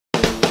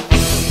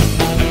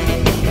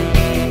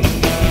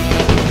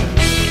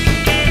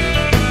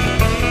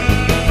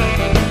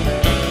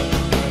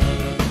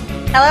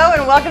Hello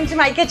and welcome to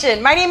my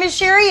kitchen. My name is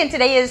Cheri and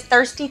today is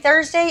Thirsty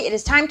Thursday. It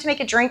is time to make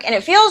a drink and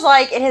it feels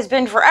like it has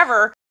been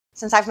forever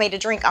since I've made a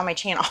drink on my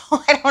channel.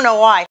 I don't know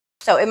why.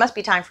 So it must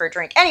be time for a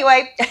drink.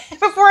 Anyway,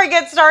 before I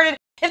get started,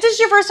 if this is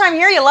your first time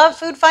here, you love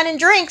food, fun, and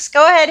drinks,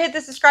 go ahead, hit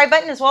the subscribe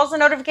button as well as the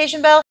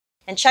notification bell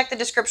and check the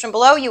description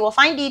below. You will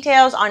find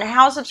details on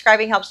how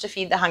subscribing helps to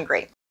feed the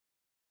hungry.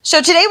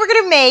 So today we're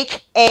going to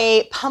make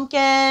a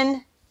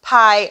pumpkin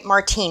pie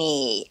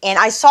martini. And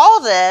I saw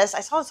this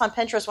on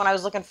Pinterest when I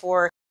was looking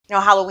for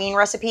Halloween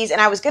recipes,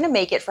 and I was going to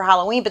make it for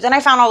Halloween, but then I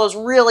found all those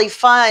really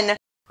fun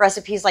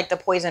recipes like the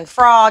poison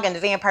frog and the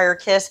vampire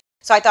kiss.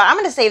 So I thought I'm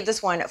going to save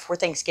this one for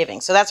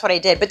Thanksgiving. So that's what I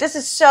did. But this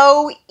is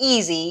so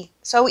easy,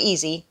 so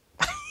easy.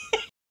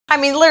 I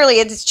mean, literally,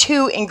 it's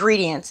 2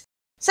 ingredients.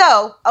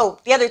 So,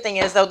 the other thing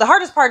is, though, the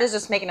hardest part is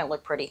just making it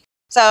look pretty.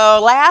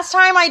 So last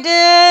time I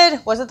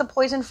did, was it the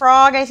poison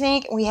frog, I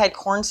think? We had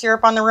corn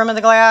syrup on the rim of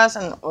the glass,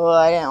 and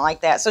I didn't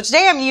like that. So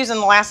today I'm using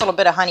the last little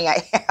bit of honey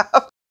I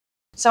have.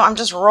 So I'm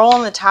just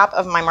rolling the top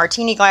of my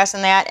martini glass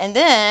in that, and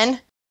then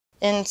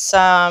in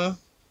some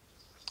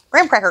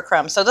graham cracker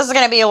crumbs. So this is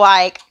going to be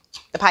like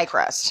the pie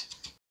crust.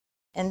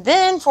 And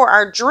then for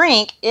our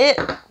drink, it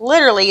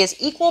literally is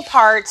equal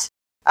parts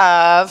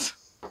of,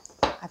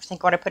 I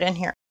think what I put in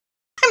here.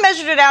 I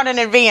measured it out in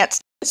advance,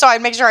 so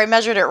I'd make sure I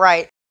measured it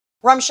right.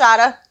 Rum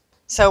Chata.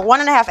 So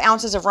 1.5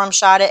 ounces of Rum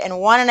Chata and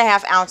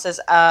 1.5 ounces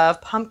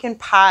of pumpkin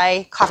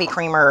pie coffee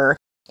creamer.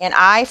 And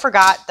I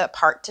forgot the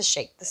part to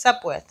shake this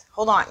up with.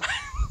 Hold on.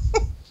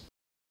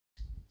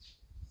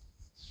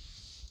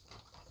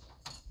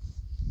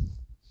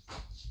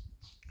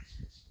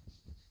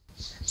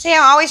 See,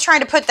 I'm always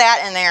trying to put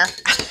that in there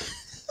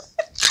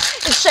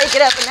and shake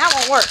it up, and that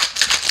won't work.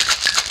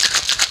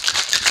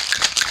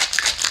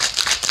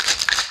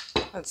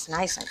 It's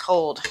nice and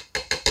cold.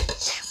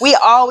 We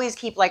always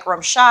keep like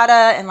Rum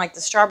Chata and like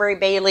the strawberry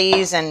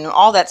Baileys and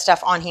all that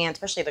stuff on hand,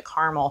 especially the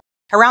caramel,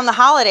 around the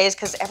holidays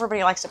because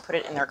everybody likes to put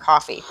it in their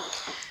coffee.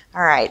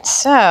 All right,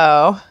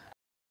 so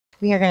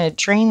we are going to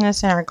drain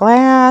this in our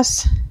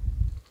glass.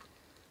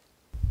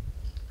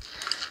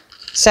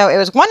 So it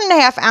was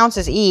 1.5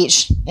 ounces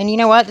each. And you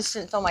know what? This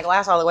didn't fill my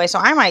glass all the way, so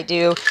I might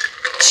do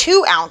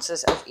 2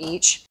 ounces of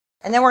each.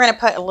 And then we're going to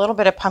put a little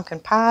bit of pumpkin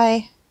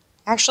pie.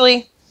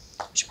 Actually,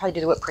 we should probably do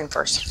the whipped cream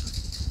first.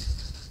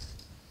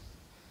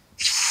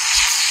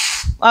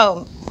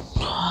 Oh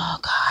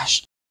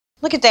gosh.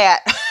 Look at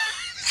that.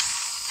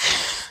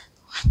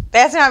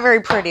 That's not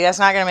very pretty. That's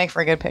not going to make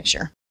for a good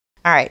picture.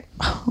 All right.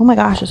 Oh my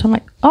gosh.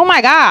 Oh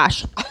my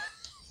gosh.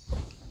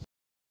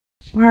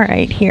 All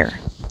right, here.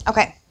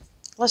 Okay.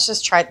 Let's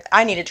just try.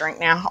 I need a drink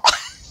now.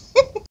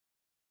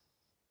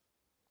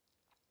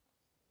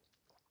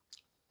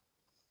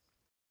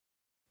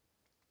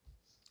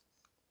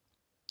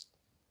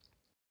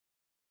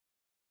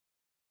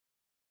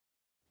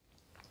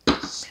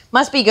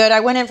 Must be good. I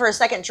went in for a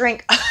second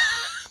drink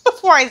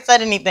before I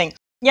said anything.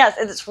 Yes,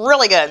 it's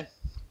really good.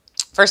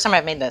 First time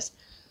I've made this.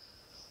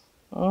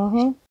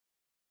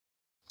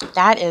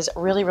 That is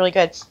really, really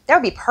good. That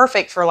would be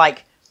perfect for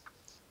like,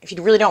 if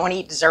you really don't want to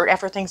eat dessert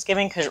after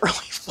Thanksgiving because you're really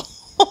full.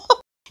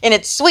 And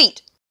it's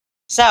sweet.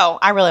 So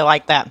I really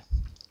like that.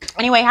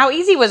 Anyway, how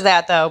easy was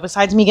that though?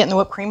 Besides me getting the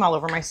whipped cream all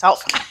over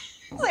myself.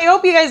 I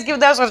hope you guys give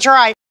this a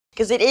try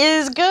because it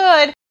is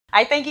good.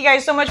 I thank you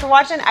guys so much for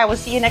watching. I will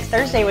see you next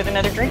Thursday with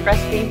another drink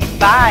recipe.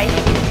 Bye.